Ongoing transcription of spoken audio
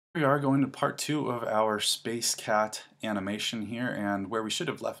We are going to part two of our Space Cat animation here, and where we should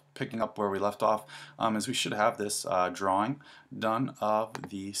have picking up where we left off, is we should have this drawing done of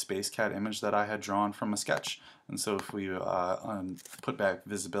the Space Cat image that I had drawn from a sketch. And so if we put back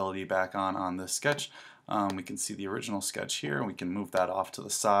visibility back on this sketch, we can see the original sketch here, and we can move that off to the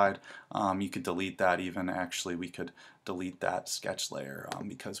side. You could delete that even. Actually, we could delete that sketch layer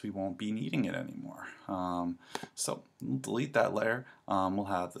because we won't be needing it anymore. So we'll delete that layer. We'll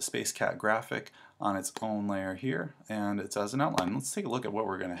have the Space Cat graphic on its own layer here, and it's as an outline. Let's take a look at what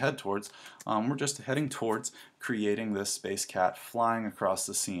we're going to head towards. We're just heading towards creating this Space Cat flying across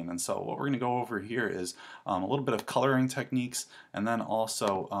the scene. And so what we're going to go over here is a little bit of coloring techniques, and then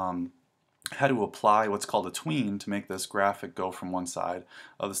also how to apply what's called a tween to make this graphic go from one side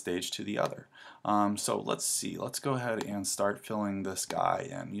of the stage to the other. So let's see, let's go ahead and start filling this guy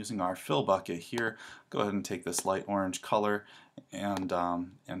in. Using our fill bucket here, go ahead and take this light orange color and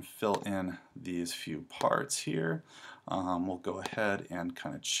fill in these few parts here. We'll go ahead and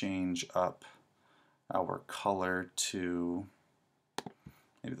kind of change up our color to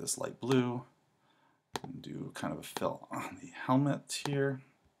maybe this light blue and do kind of a fill on the helmet here.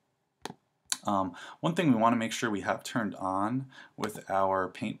 One thing we want to make sure we have turned on with our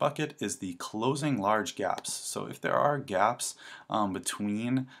paint bucket is the closing large gaps. So if there are gaps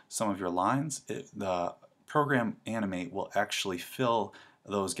between some of your lines, the program Animate will actually fill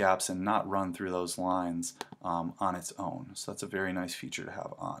those gaps and not run through those lines on its own. So that's a very nice feature to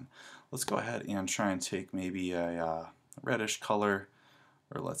have on. Let's go ahead and try and take maybe a reddish color,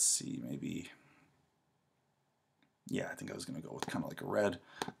 or let's see, maybe, yeah, I think I was going to go with kind of like a red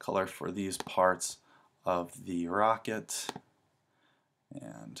color for these parts of the rocket,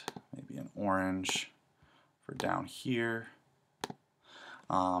 and maybe an orange for down here.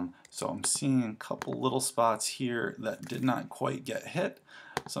 So I'm seeing a couple little spots here that did not quite get hit.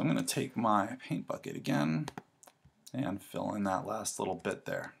 So I'm going to take my paint bucket again and fill in that last little bit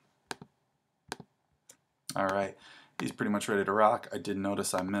there. Alright, he's pretty much ready to rock. I did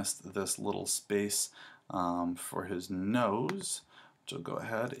notice I missed this little space for his nose, which I'll go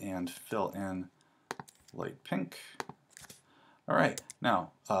ahead and fill in light pink. Alright,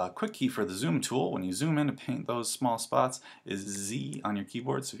 now quick key for the zoom tool, when you zoom in to paint those small spots, is Z on your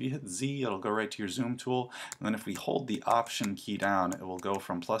keyboard. So if you hit Z, it'll go right to your zoom tool, and then if we hold the option key down, it will go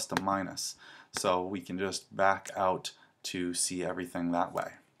from plus to minus. So we can just back out to see everything that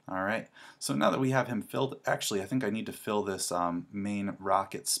way. Alright, so now that we have him filled, actually I think I need to fill this main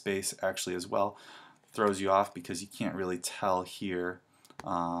rocket space actually as well. Throws you off because you can't really tell here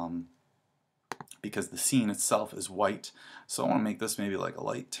because the scene itself is white. So I want to make this maybe like a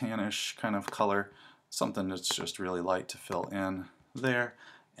light tannish kind of color, something that's just really light to fill in there,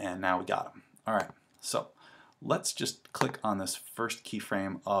 and now we got him. Alright, so let's just click on this first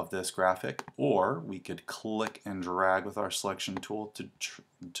keyframe of this graphic, or we could click and drag with our selection tool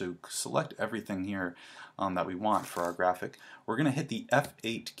to select everything here that we want for our graphic. We're going to hit the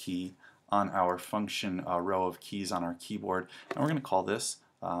F8 key on our function row of keys on our keyboard, and we're going to call this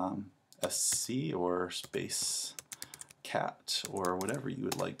SC or Space Cat, or whatever you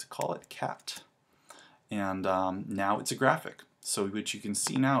would like to call it, cat. And now it's a graphic. So what you can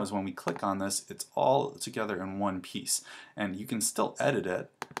see now is when we click on this, it's all together in one piece. And you can still edit it,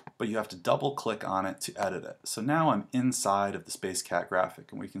 but you have to double click on it to edit it. So now I'm inside of the Space Cat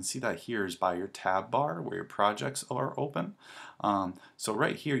graphic, and we can see that here is by your tab bar where your projects are open. So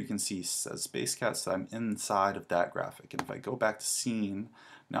right here you can see it says Space Cat, so I'm inside of that graphic. And if I go back to scene,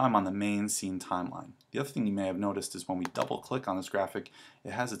 now I'm on the main scene timeline. The other thing you may have noticed is when we double click on this graphic,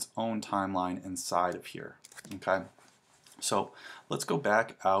 it has its own timeline inside of here. Okay? So let's go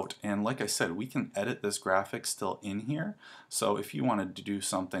back out, and like I said, we can edit this graphic still in here. So if you wanted to do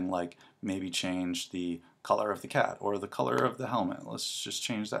something like maybe change the color of the cat or the color of the helmet, let's just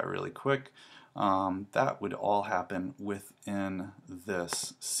change that really quick. That would all happen within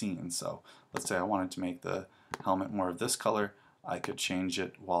this scene. So let's say I wanted to make the helmet more of this color. I could change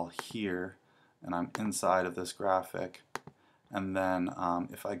it while here, and I'm inside of this graphic. And then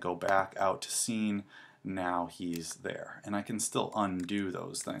if I go back out to scene, now he's there. And I can still undo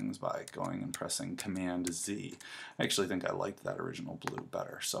those things by going and pressing Command Z. I actually think I liked that original blue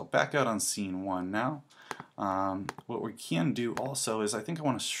better. So back out on scene 1 now. What we can do also is I think I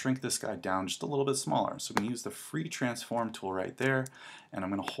want to shrink this guy down just a little bit smaller. So I'm going to use the free transform tool right there, and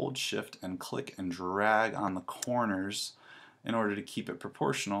I'm going to hold shift and click and drag on the corners in order to keep it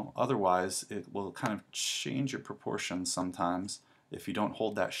proportional. Otherwise it will kind of change your proportions sometimes if you don't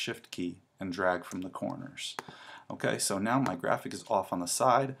hold that shift key and drag from the corners. Okay, so now my graphic is off on the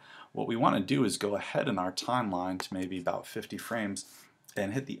side. What we want to do is go ahead in our timeline to maybe about 50 frames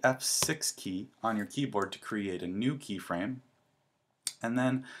and hit the F6 key on your keyboard to create a new keyframe. And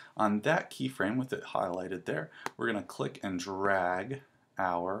then on that keyframe with it highlighted there, we're going to click and drag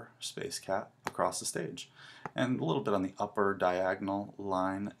our Space Cat across the stage. And a little bit on the upper diagonal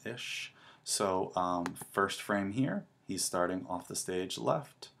line-ish. So first frame here, he's starting off the stage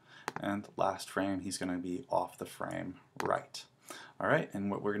left. And last frame, he's going to be off the frame right. Alright, and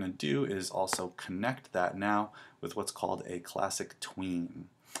what we're going to do is also connect that now with what's called a classic tween.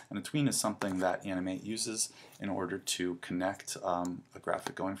 And a tween is something that Animate uses in order to connect a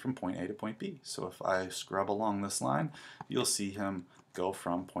graphic going from point A to point B. So if I scrub along this line, you'll see him go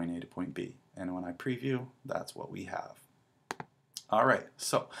from point A to point B. And when I preview, that's what we have. Alright,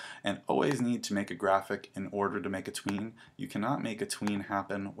 so, and always need to make a graphic in order to make a tween. You cannot make a tween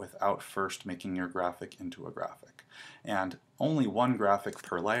happen without first making your graphic into a graphic. And only one graphic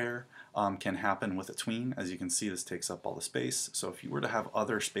per layer can happen with a tween. As you can see, this takes up all the space. So if you were to have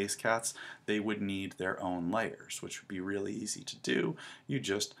other Space Cats, they would need their own layers, which would be really easy to do. You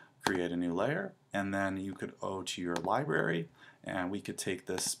just create a new layer, and then you could go to your library, and we could take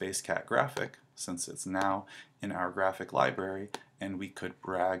this Space Cat graphic, since it's now in our graphic library, and we could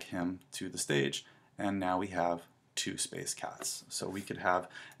drag him to the stage, and now we have two Space Cats. So we could have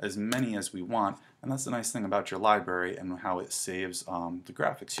as many as we want, and that's the nice thing about your library and how it saves the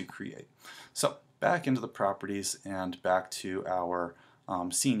graphics you create. So back into the properties and back to our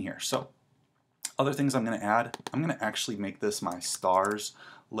scene here. So other things I'm going to add, I'm going to actually make this my stars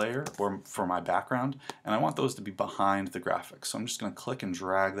layer or for my background, and I want those to be behind the graphics. So I'm just going to click and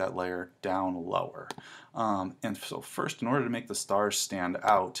drag that layer down lower. And so first, in order to make the stars stand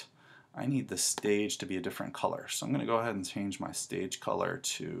out, I need the stage to be a different color. So I'm going to go ahead and change my stage color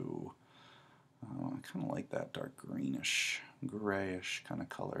to, I kind of like that dark greenish, grayish kind of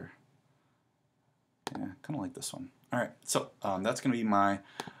color. Yeah, kind of like this one. Alright, so that's going to be my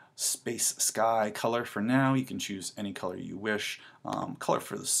space sky color for now. You can choose any color you wish. Color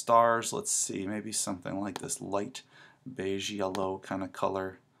for the stars, let's see, maybe something like this light beige yellow kind of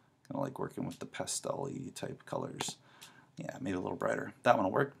color. Kind of like working with the pastel-y type colors. Yeah, maybe a little brighter. That one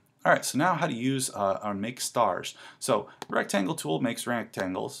will work. Alright, so now how to use or make stars. So rectangle tool makes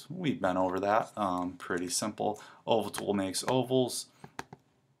rectangles. We've been over that. Pretty simple. Oval tool makes ovals.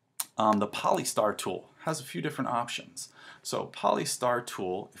 The Polystar tool has a few different options. So Polystar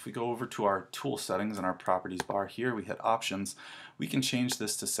tool, if we go over to our tool settings in our properties bar here, we hit options, we can change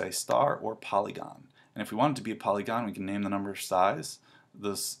this to say star or polygon. And if we want it to be a polygon, we can name the number of sides,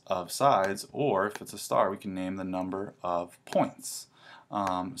 or if it's a star, we can name the number of points.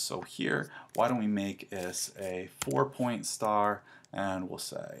 So here, why don't we make this a 4-point star, and we'll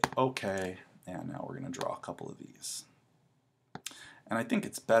say OK, and now we're going to draw a couple of these. And I think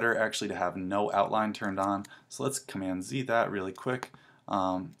it's better actually to have no outline turned on. So let's Command Z that really quick.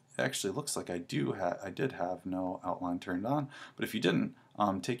 It actually looks like I did have no outline turned on. But if you didn't,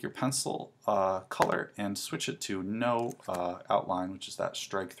 take your pencil color and switch it to no outline, which is that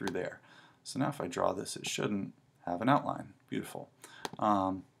strike through there. So now if I draw this, it shouldn't have an outline. Beautiful.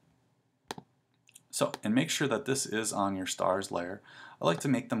 And make sure that this is on your stars layer. I like to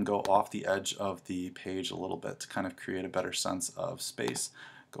make them go off the edge of the page a little bit to kind of create a better sense of space.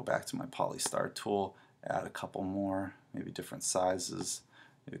 Go back to my Polystar tool, add a couple more, maybe different sizes,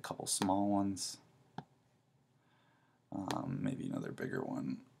 maybe a couple small ones, maybe another bigger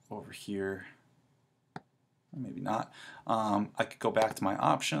one over here, or maybe not. I could go back to my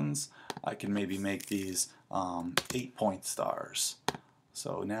options. I can maybe make these 8-point stars.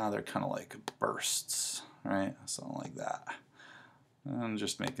 So now they're kind of like bursts, right? Something like that. And I'm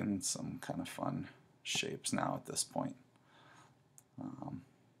just making some kind of fun shapes now at this point.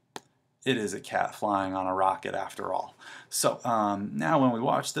 It is a cat flying on a rocket after all. So now when we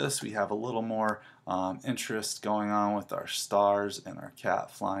watch this, we have a little more interest going on with our stars and our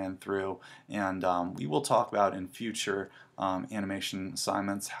cat flying through. And we will talk about in future animation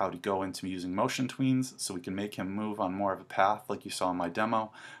assignments how to go into using motion tweens so we can make him move on more of a path like you saw in my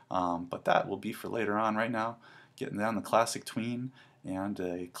demo. But that will be for later on. Right now, getting down the classic tween and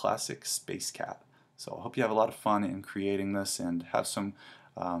a classic space cat. So I hope you have a lot of fun in creating this and have some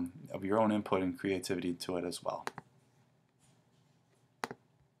of your own input and creativity to it as well.